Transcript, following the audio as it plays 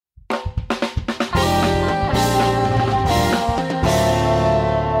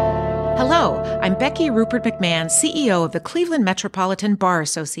I'm Becky Rupert McMahon, CEO of the Cleveland Metropolitan Bar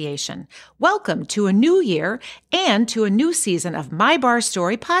Association. Welcome to a new year and to a new season of My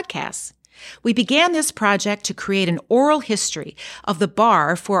BarStory podcasts. We began this project to create an oral history of the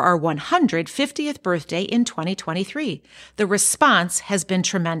bar for our 150th birthday in 2023. The response has been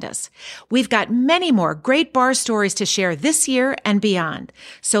tremendous. We've got many more great bar stories to share this year and beyond.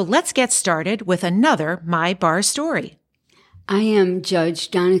 So let's get started with another My BarStory. I am Judge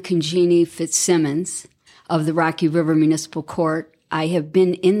Donna Congeni Fitzsimmons of the Rocky River Municipal Court. I have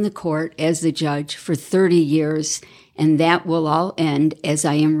been in the court as the judge for 30 years, and that will all end as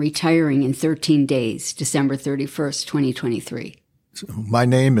I am retiring in 13 days, December 31st, 2023. My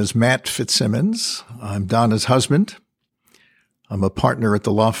name is Matt Fitzsimmons. I'm Donna's husband. I'm a partner at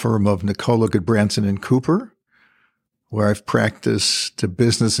the law firm of Nicola, Gudbranson Cooper, where I've practiced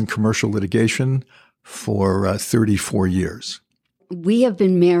business and commercial litigation for 34 years. We have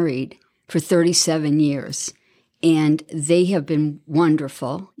been married for 37 years, and they have been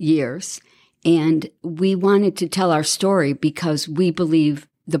wonderful years. And we wanted to tell our story because we believe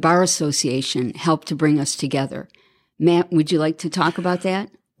the Bar Association helped to bring us together. Matt, would you like to talk about that?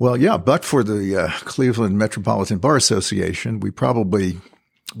 Well, yeah, but for the Cleveland Metropolitan Bar Association, we probably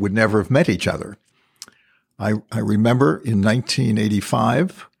would never have met each other. I remember in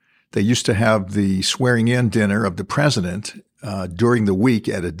 1985, they used to have the swearing-in dinner of the president during the week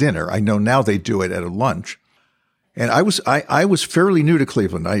at a dinner. I know now they do it at a lunch. And I was fairly new to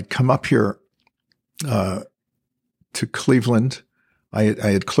Cleveland. I had come up here to Cleveland. I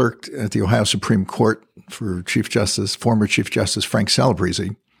had clerked at the Ohio Supreme Court for former Chief Justice Frank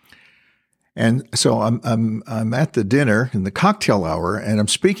Calabrese. And so I'm at the dinner in the cocktail hour, and I'm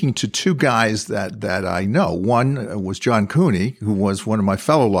speaking to two guys that I know. One was John Cooney, who was one of my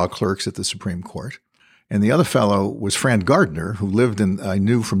fellow law clerks at the Supreme Court. And the other fellow was Fran Gardner, who I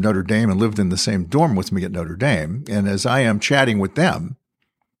knew from Notre Dame and lived in the same dorm with me at Notre Dame. And as I am chatting with them,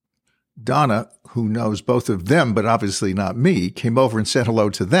 Donna, who knows both of them, but obviously not me, came over and said hello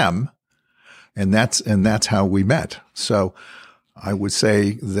to them. And that's how we met. So I would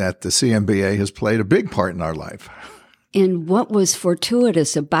say that the CMBA has played a big part in our life. And what was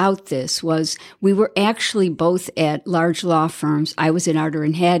fortuitous about this was we were actually both at large law firms. I was at Arter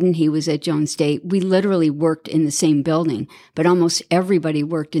and Haddon. He was at Jones Day. We literally worked in the same building, but almost everybody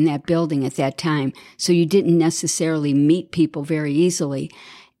worked in that building at that time. So you didn't necessarily meet people very easily.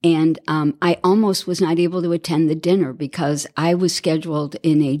 And I almost was not able to attend the dinner because I was scheduled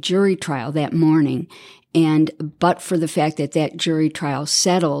in a jury trial that morning. But for the fact that jury trial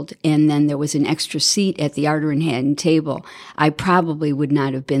settled and then there was an extra seat at the Arter and Haddon table, I probably would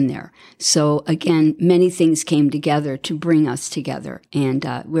not have been there. So again, many things came together to bring us together, and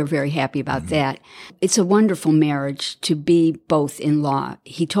we're very happy about that. It's a wonderful marriage to be both in law.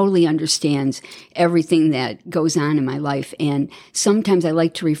 He totally understands everything that goes on in my life, and sometimes I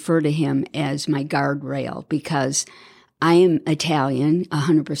like to refer to him as my guardrail because I am Italian,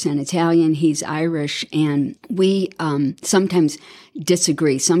 100% Italian. He's Irish, and we sometimes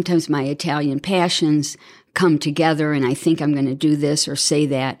disagree. Sometimes my Italian passions come together, and I think I'm going to do this or say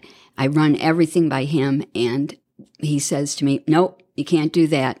that. I run everything by him, and he says to me, nope, you can't do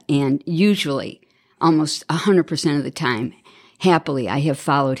that. And usually, almost 100% of the time, happily, I have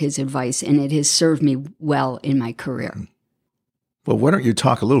followed his advice, and it has served me well in my career. Well, why don't you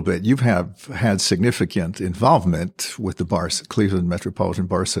talk a little bit? You have had significant involvement with the Cleveland Metropolitan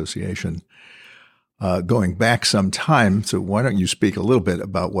Bar Association going back some time. So why don't you speak a little bit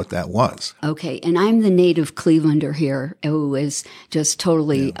about what that was? Okay. And I'm the native Clevelander here who is just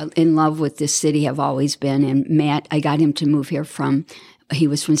totally in love with this city, have always been. And Matt, I got him to move here he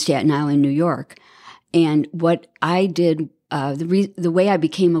was from Staten Island, New York. And what I did, the way I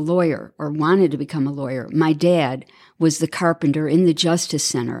became a lawyer or wanted to become a lawyer, my dad was the carpenter in the Justice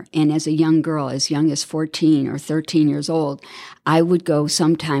Center. And as a young girl, as young as 14 or 13 years old, I would go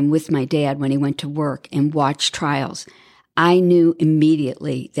sometime with my dad when he went to work and watch trials. I knew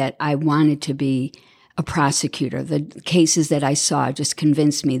immediately that I wanted to be a prosecutor. The cases that I saw just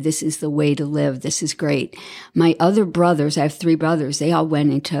convinced me this is the way to live. This is great. My other brothers, I have 3 brothers, they all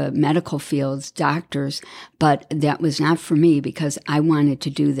went into medical fields, doctors, but that was not for me because I wanted to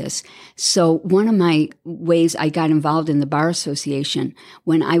do this. So one of my ways I got involved in the Bar Association,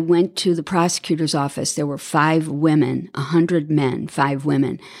 when I went to the prosecutor's office, there were 5 women, 100 men, 5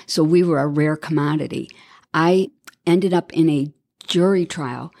 women. So we were a rare commodity. I ended up in a jury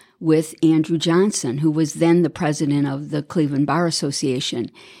trial with Andrew Johnson, who was then the president of the Cleveland Bar Association.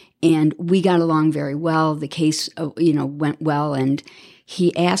 And we got along very well. The case, went well. And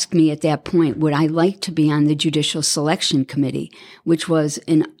he asked me at that point, would I like to be on the Judicial Selection Committee, which was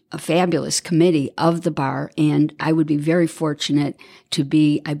a fabulous committee of the bar, and I would be very fortunate to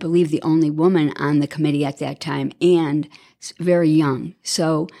be, I believe, the only woman on the committee at that time, and very young.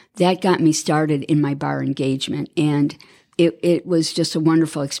 So that got me started in my bar engagement, and it was just a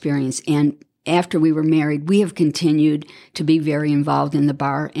wonderful experience. And after we were married, we have continued to be very involved in the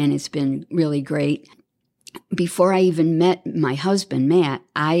bar, and it's been really great. Before I even met my husband, Matt,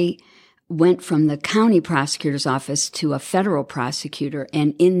 I went from the county prosecutor's office to a federal prosecutor.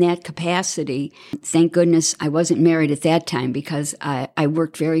 And in that capacity, thank goodness I wasn't married at that time, because I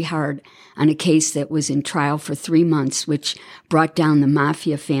worked very hard on a case that was in trial for 3 months, which brought down the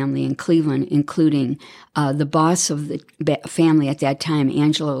Mafia family in Cleveland, including the boss of the family at that time,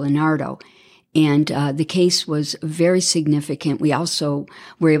 Angelo Lonardo. And the case was very significant. We also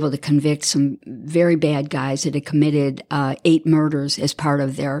were able to convict some very bad guys that had committed 8 murders as part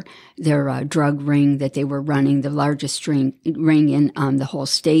of their drug ring that they were running, the largest ring in the whole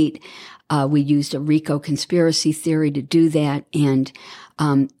state. We used a RICO conspiracy theory to do that. And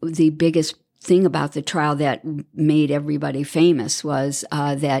the biggest thing about the trial that made everybody famous was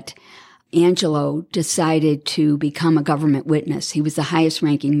that Angelo decided to become a government witness. He was the highest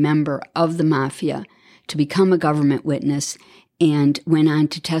ranking member of the Mafia to become a government witness, and went on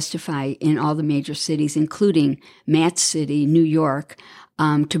to testify in all the major cities, including Matt's city, New York,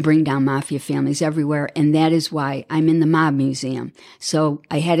 to bring down Mafia families everywhere. And that is why I'm in the Mob Museum. So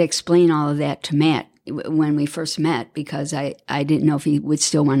I had to explain all of that to Matt when we first met, because I didn't know if he would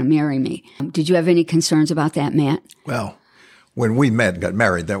still want to marry me. Did you have any concerns about that, Matt? Well, when we met and got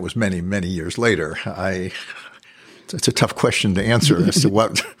married, that was many, many years later. It's a tough question to answer as to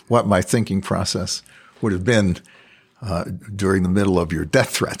what my thinking process would have been during the middle of your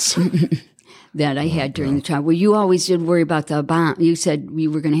death threats. That I had during the trial. Well, you always did worry about the bomb. You said we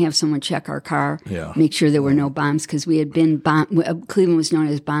were going to have someone check our car, make sure there were no bombs, because we had been Cleveland was known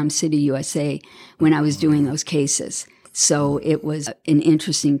as Bomb City, USA, when I was doing those cases. So it was an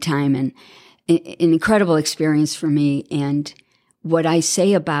interesting time and an incredible experience for me. And what I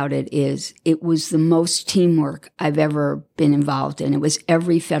say about it is it was the most teamwork I've ever been involved in. It was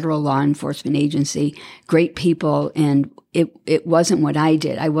every federal law enforcement agency, great people, and it wasn't what I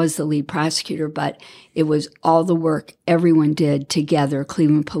did. I was the lead prosecutor, but it was all the work everyone did together,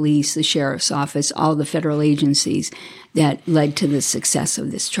 Cleveland Police, the Sheriff's Office, all the federal agencies, that led to the success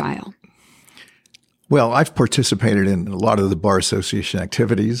of this trial. Well, I've participated in a lot of the Bar Association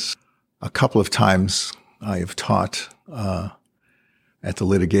activities. A couple of times I have taught at the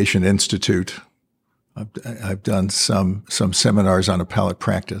Litigation Institute. I've done some seminars on appellate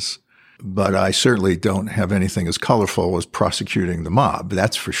practice, but I certainly don't have anything as colorful as prosecuting the mob.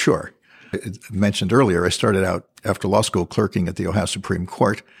 That's for sure. I mentioned earlier, I started out after law school clerking at the Ohio Supreme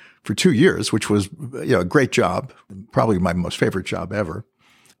Court for 2 years, which was a great job, probably my most favorite job ever.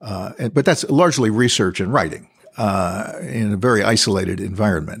 But that's largely research and writing in a very isolated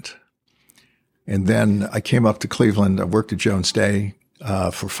environment. And then I came up to Cleveland. I worked at Jones Day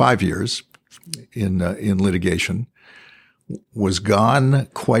for 5 years in litigation, was gone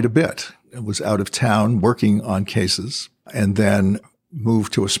quite a bit. I was out of town working on cases, and then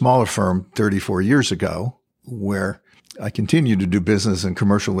moved to a smaller firm 34 years ago, where I continue to do business and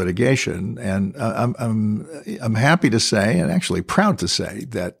commercial litigation. And I'm happy to say, and actually proud to say,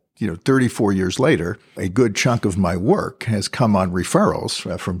 that 34 years later, a good chunk of my work has come on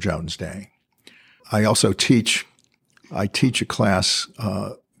referrals from Jones Day. I also teach. I teach a class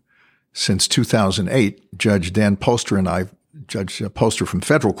since 2008. Judge Dan Polster and I, Judge Polster from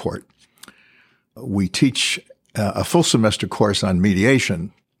federal court, we teach a full semester course on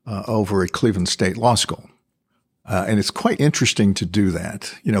mediation over at Cleveland State Law School. And it's quite interesting to do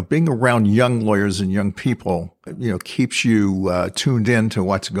that. Being around young lawyers and young people, keeps you tuned in to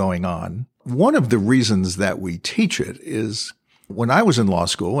what's going on. One of the reasons that we teach it is when I was in law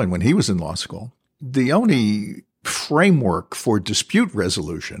school and when he was in law school, the only framework for dispute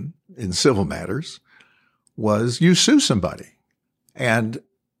resolution in civil matters was you sue somebody. And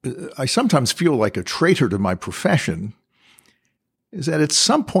I sometimes feel like a traitor to my profession is that at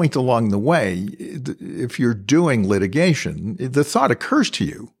some point along the way, if you're doing litigation, the thought occurs to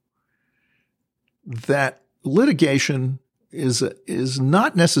you that litigation is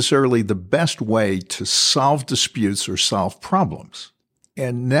not necessarily the best way to solve disputes or solve problems.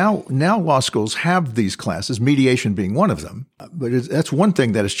 And now law schools have these classes, mediation being one of them. But that's one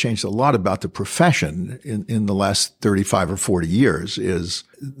thing that has changed a lot about the profession in the last 35 or 40 years is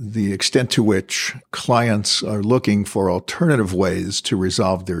the extent to which clients are looking for alternative ways to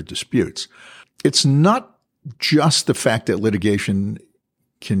resolve their disputes. It's not just the fact that litigation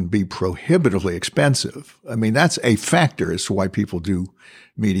can be prohibitively expensive. I mean, that's a factor as to why people do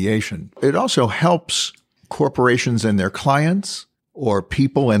mediation. It also helps corporations and their clients or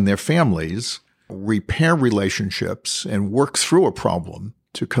people and their families repair relationships and work through a problem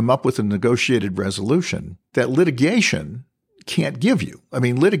to come up with a negotiated resolution that litigation can't give you. I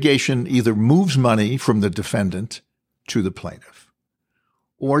mean, litigation either moves money from the defendant to the plaintiff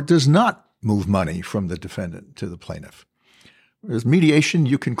or does not move money from the defendant to the plaintiff. Whereas mediation,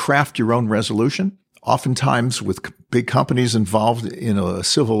 you can craft your own resolution. Oftentimes with big companies involved in a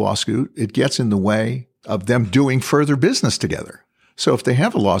civil lawsuit, it gets in the way of them doing further business together. So if they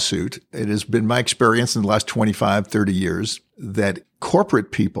have a lawsuit, it has been my experience in the last 25, 30 years that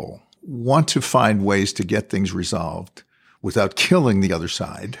corporate people want to find ways to get things resolved without killing the other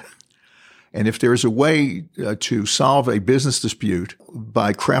side. And if there is a way to solve a business dispute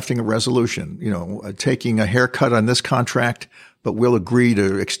by crafting a resolution, taking a haircut on this contract, but we'll agree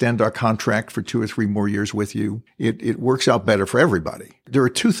to extend our contract for 2 or 3 more years with you, it works out better for everybody. There are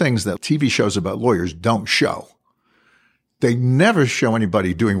 2 things that TV shows about lawyers don't show. They never show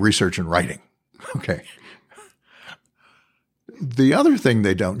anybody doing research and writing. Okay. The other thing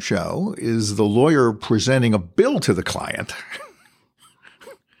they don't show is the lawyer presenting a bill to the client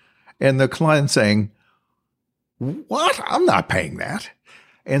and the client saying, "What? I'm not paying that."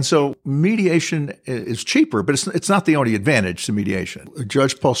 And so mediation is cheaper, but it's not the only advantage to mediation.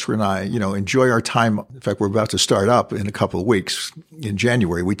 Judge Pulsar and I, enjoy our time. In fact, we're about to start up in a couple of weeks in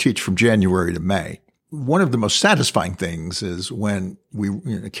January. We teach from January to May. One of the most satisfying things is when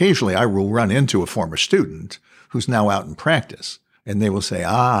occasionally I will run into a former student who's now out in practice, and they will say,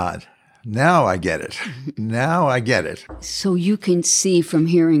 now I get it. Now I get it. So you can see from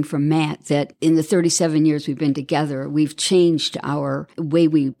hearing from Matt that in the 37 years we've been together, we've changed our way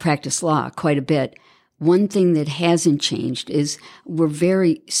we practice law quite a bit. One thing that hasn't changed is we're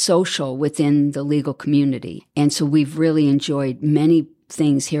very social within the legal community. And so we've really enjoyed many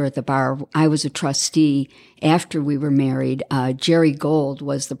things here at the bar. I was a trustee after we were married. Jerry Gold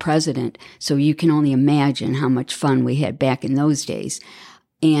was the president. So you can only imagine how much fun we had back in those days.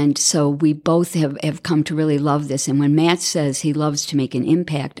 And so we both have come to really love this. And when Matt says he loves to make an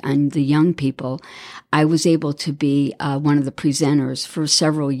impact on the young people, I was able to be one of the presenters for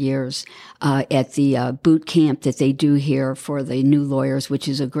several years at the boot camp that they do here for the new lawyers, which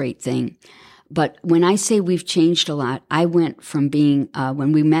is a great thing. But when I say we've changed a lot, I went from being,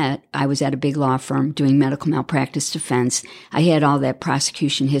 when we met, I was at a big law firm doing medical malpractice defense. I had all that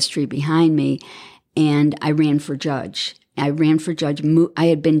prosecution history behind me, and I ran for judge. I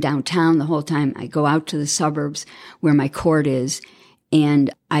had been downtown the whole time. I go out to the suburbs where my court is, and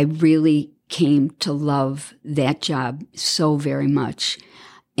I really came to love that job so very much.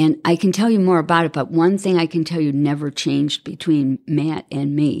 And I can tell you more about it, but one thing I can tell you never changed between Matt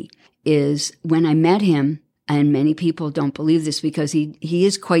and me is when I met him, and many people don't believe this because he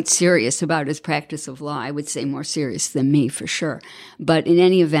is quite serious about his practice of law. I would say more serious than me for sure. But in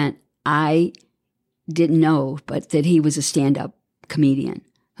any event, I didn't know, but that he was a stand-up comedian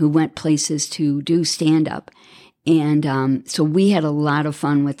who went places to do stand-up. And so we had a lot of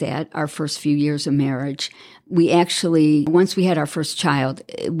fun with that, our first few years of marriage. We actually, once we had our first child,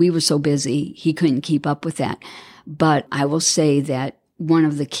 we were so busy, he couldn't keep up with that. But I will say that one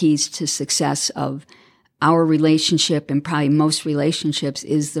of the keys to success of our relationship and probably most relationships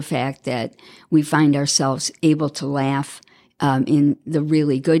is the fact that we find ourselves able to laugh in the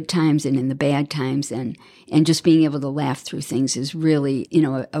really good times and in the bad times, and just being able to laugh through things is really,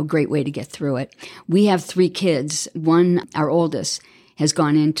 a great way to get through it. We have 3 kids. One, our oldest, has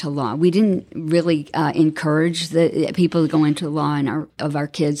gone into law. We didn't really encourage the people to go into law of our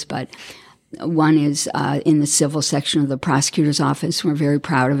kids, but one is in the civil section of the prosecutor's office. We're very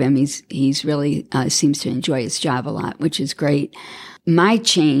proud of him. He's really seems to enjoy his job a lot, which is great. My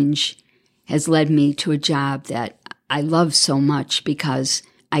change has led me to a job that I love so much because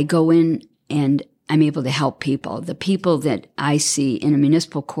I go in and I'm able to help people. The people that I see in a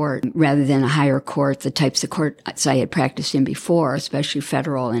municipal court rather than a higher court, the types of courts I had practiced in before, especially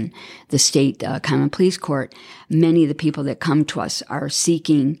federal and the state common pleas court, many of the people that come to us are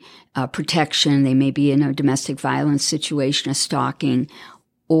seeking protection. They may be in a domestic violence situation, a stalking,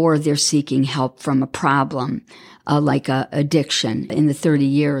 or they're seeking help from a problem like addiction. In the 30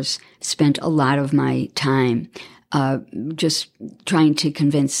 years, spent a lot of my time just trying to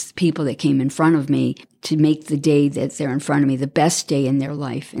convince people that came in front of me to make the day that they're in front of me the best day in their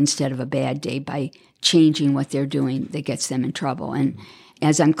life instead of a bad day by changing what they're doing that gets them in trouble. And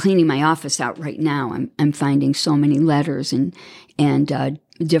as I'm cleaning my office out right now, I'm finding so many letters and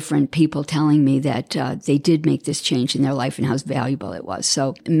different people telling me that they did make this change in their life and how valuable it was.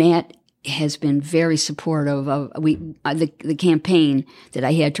 So Matt has been very supportive of the campaign that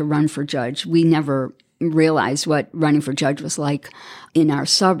I had to run for judge. We never realized what running for judge was like in our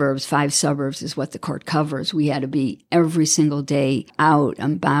suburbs. 5 suburbs is what the court covers. We had to be every single day out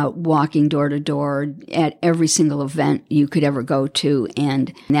and about, walking door to door at every single event you could ever go to.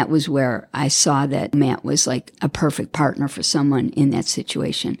 And that was where I saw that Matt was like a perfect partner for someone in that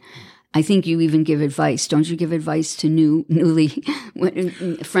situation. I think you even give advice. Don't you give advice to newly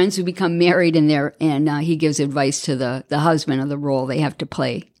friends who become married and he gives advice to the husband of the role they have to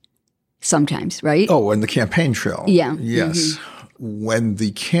play sometimes, right? Oh, and the campaign trail. Yeah. Yes. Mm-hmm. When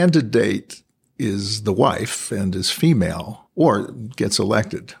the candidate is the wife and is female or gets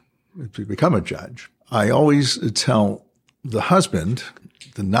elected to become a judge, I always tell the husband,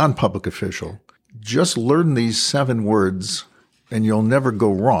 the non-public official, just learn these 7 words and you'll never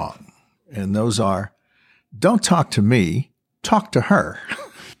go wrong. And those are, don't talk to me, talk to her.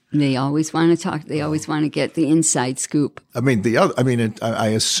 They always want to talk. They always want to get the inside scoop. I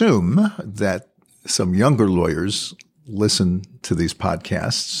assume that some younger lawyers listen to these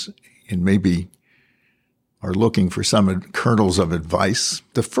podcasts and maybe are looking for some kernels of advice.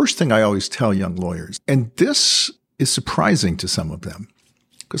 The first thing I always tell young lawyers, and this is surprising to some of them,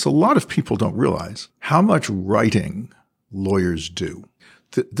 because a lot of people don't realize how much writing lawyers do.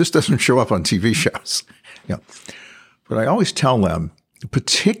 This doesn't show up on TV shows. But I always tell them,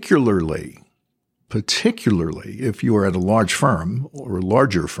 particularly if you are at a large firm or a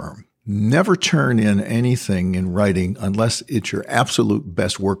larger firm, never turn in anything in writing unless it's your absolute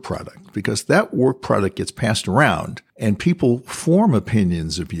best work product, because that work product gets passed around and people form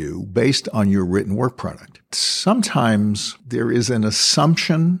opinions of you based on your written work product. Sometimes there is an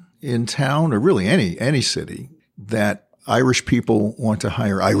assumption in town, or really any city, that Irish people want to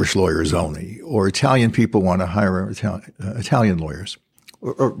hire Irish lawyers only, or Italian people want to hire Italian lawyers,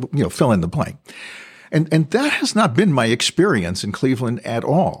 or fill in the blank. And that has not been my experience in Cleveland at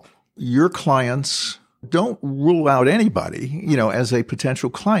all. Your clients don't rule out anybody, as a potential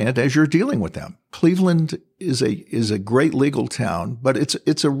client as you're dealing with them. Cleveland is a great legal town, but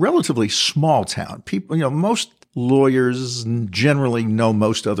it's a relatively small town. People, most lawyers generally know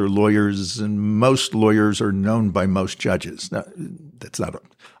most other lawyers, and most lawyers are known by most judges. Now, that's not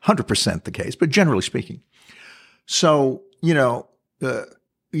 100% the case, but generally speaking. So,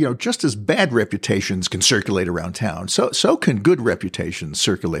 just as bad reputations can circulate around town, so can good reputations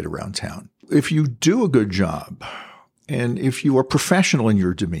circulate around town. If you do a good job, and if you are professional in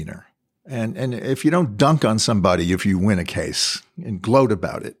your demeanor, and if you don't dunk on somebody if you win a case and gloat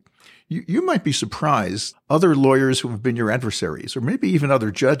about it, you might be surprised other lawyers who have been your adversaries, or maybe even other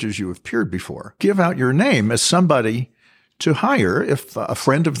judges you have appeared before, give out your name as somebody to hire if a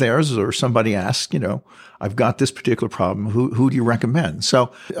friend of theirs or somebody asks, I've got this particular problem. Who do you recommend?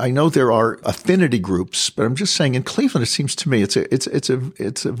 So I know there are affinity groups, but I'm just saying in Cleveland, it seems to me it's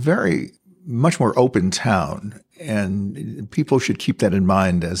a very much more open town, and people should keep that in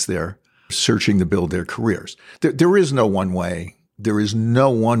mind as they're searching to build their careers. There is no one way. There is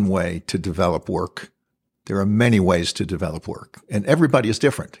no one way to develop work. There are many ways to develop work, and everybody is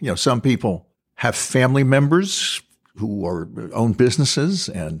different. Some people have family members who own businesses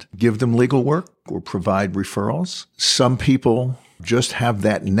and give them legal work or provide referrals. Some people just have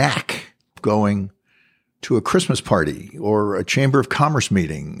that knack of going to a Christmas party or a Chamber of Commerce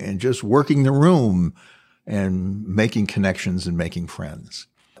meeting and just working the room and making connections and making friends.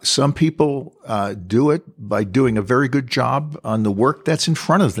 Some people do it by doing a very good job on the work that's in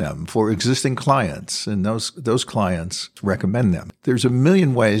front of them for existing clients, and those clients recommend them. There's a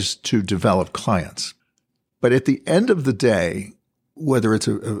million ways to develop clients. But at the end of the day, whether it's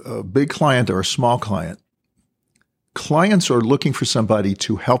a big client or a small client, clients are looking for somebody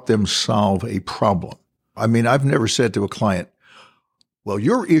to help them solve a problem. I mean, I've never said to a client, well,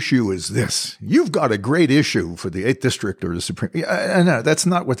 your issue is this. You've got a great issue for the 8th District or the Supreme. No, that's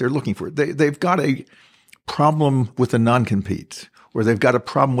not what they're looking for. They've got a problem with a non-compete, or they've got a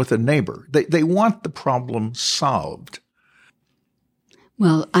problem with a neighbor. They want the problem solved.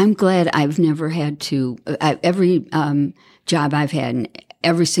 Well, I'm glad I've never had to, every job I've had, and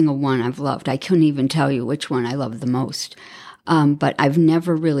every single one I've loved, I couldn't even tell you which one I love the most. But I've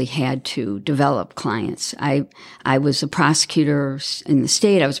never really had to develop clients. I was a prosecutor in the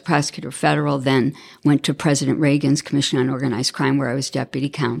state. I was a prosecutor federal, then went to President Reagan's Commission on Organized Crime, where I was deputy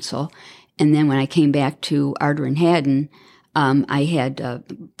counsel. And then when I came back to Arter and Haddon, I had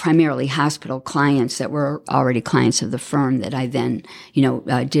primarily hospital clients that were already clients of the firm that I then,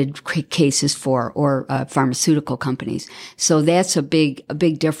 did cases for, or pharmaceutical companies. So that's a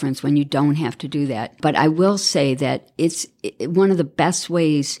big difference when you don't have to do that. But I will say that it's one of the best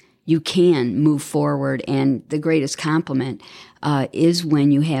ways you can move forward, and the greatest compliment is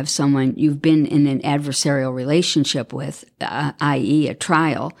when you have someone you've been in an adversarial relationship with, i.e. a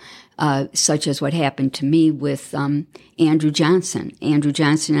trial, such as what happened to me with Andrew Johnson. Andrew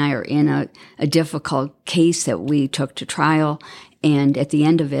Johnson and I are in a difficult case that we took to trial, and at the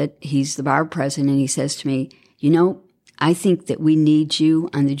end of it, he's the bar president, and he says to me, I think that we need you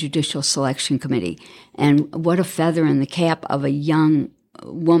on the Judicial Selection Committee. And what a feather in the cap of a young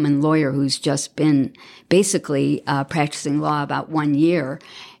woman lawyer who's just been basically practicing law about 1 year.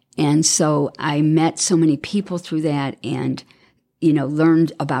 And so I met so many people through that, and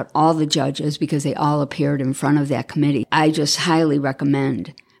learned about all the judges because they all appeared in front of that committee. I just highly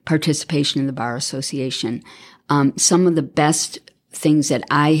recommend participation in the Bar Association. Some of the best things that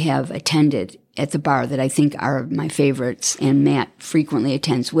I have attended at the bar that I think are my favorites, and Matt frequently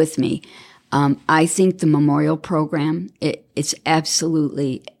attends with me. I think the memorial program, it's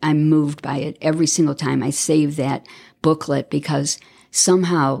absolutely, I'm moved by it every single time I save that booklet, because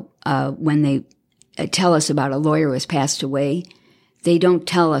somehow when they tell us about a lawyer who has passed away, they don't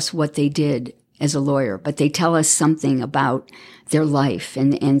tell us what they did as a lawyer, but they tell us something about their life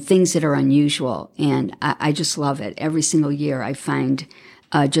and things that are unusual. And I just love it. Every single year I find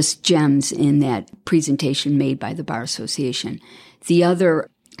just gems in that presentation made by the Bar Association. The other,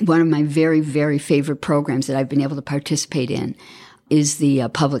 one of my very, very favorite programs that I've been able to participate in is the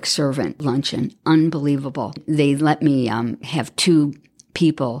public servant luncheon. Unbelievable. They let me have 2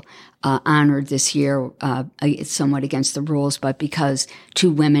 people honored this year. It's somewhat against the rules, but because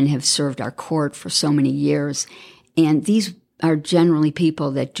 2 women have served our court for so many years, and these are generally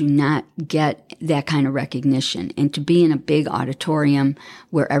people that do not get that kind of recognition. And to be in a big auditorium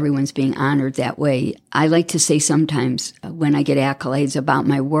where everyone's being honored that way, I like to say sometimes when I get accolades about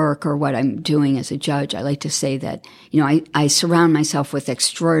my work or what I'm doing as a judge, I like to say that, I surround myself with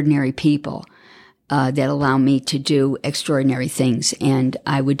extraordinary people that allow me to do extraordinary things. And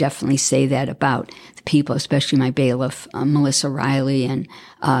I would definitely say that about the people, especially my bailiff, Melissa Riley, and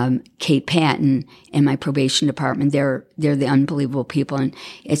Kate Patton, and my probation department. They're the unbelievable people. And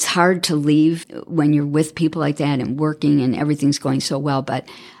it's hard to leave when you're with people like that and working and everything's going so well. But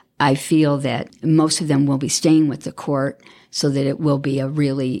I feel that most of them will be staying with the court so that it will be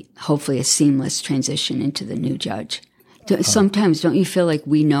hopefully a seamless transition into the new judge. Sometimes don't you feel like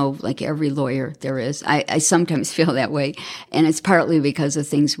we know like every lawyer there is? I sometimes feel that way, and it's partly because of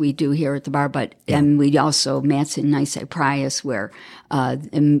things we do here at the bar, but and we also, Matt's in Nice Cypress, where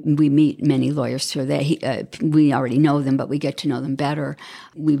we meet many lawyers through that. We already know them, but we get to know them better.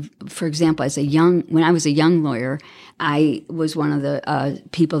 For example, when I was a young lawyer, I was one of the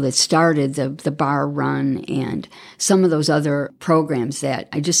people that started the bar run and some of those other programs that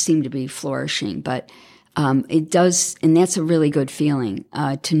I just seem to be flourishing, but it does, and that's a really good feeling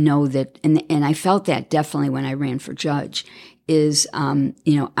to know that, and I felt that definitely when I ran for judge, is,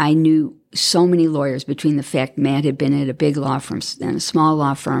 I knew so many lawyers between the fact Matt had been at a big law firm, then a small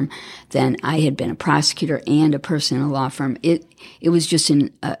law firm, then I had been a prosecutor and a person in a law firm. It was just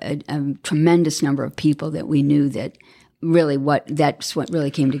a tremendous number of people that we knew that really that's what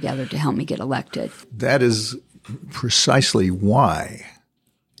really came together to help me get elected. That is precisely why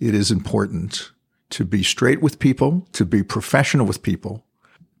it is important to be straight with people, to be professional with people,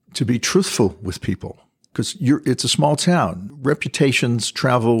 to be truthful with people. Because it's a small town. Reputations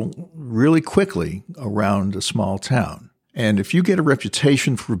travel really quickly around a small town. And if you get a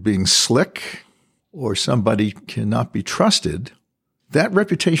reputation for being slick or somebody cannot be trusted, that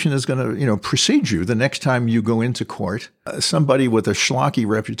reputation is going to, precede you the next time you go into court. Somebody with a schlocky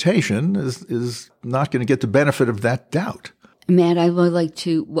reputation is not going to get the benefit of that doubt. Matt, I would like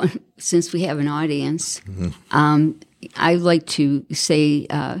to, since we have an audience, I'd like to say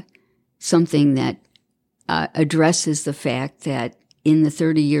something that addresses the fact that in the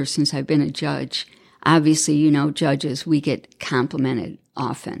 30 years since I've been a judge, obviously, judges, we get complimented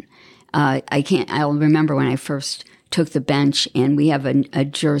often. I'll remember when I first took the bench, and we have a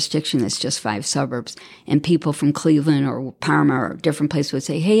jurisdiction that's just 5 suburbs, and people from Cleveland or Parma or different places would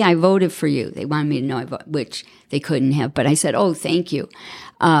say, "Hey, I voted for you." They wanted me to know which they couldn't have, but I said, "Oh, thank you."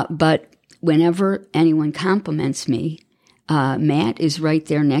 But whenever anyone compliments me, Matt is right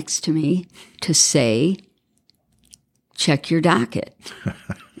there next to me to say, "Check your docket."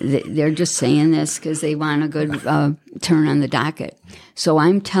 They're just saying this because they want a good turn on the docket. So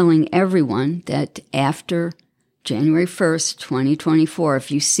I'm telling everyone that after January 1st, 2024,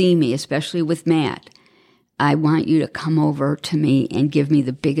 if you see me, especially with Matt, I want you to come over to me and give me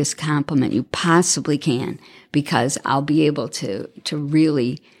the biggest compliment you possibly can, because I'll be able to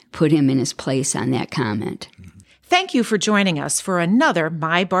really put him in his place on that comment. Thank you for joining us for another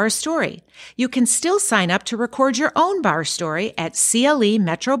My Bar Story. You can still sign up to record your own bar story at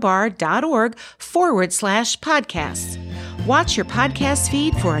clemetrobar.org/podcasts. Watch your podcast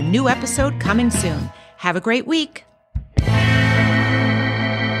feed for a new episode coming soon. Have a great week.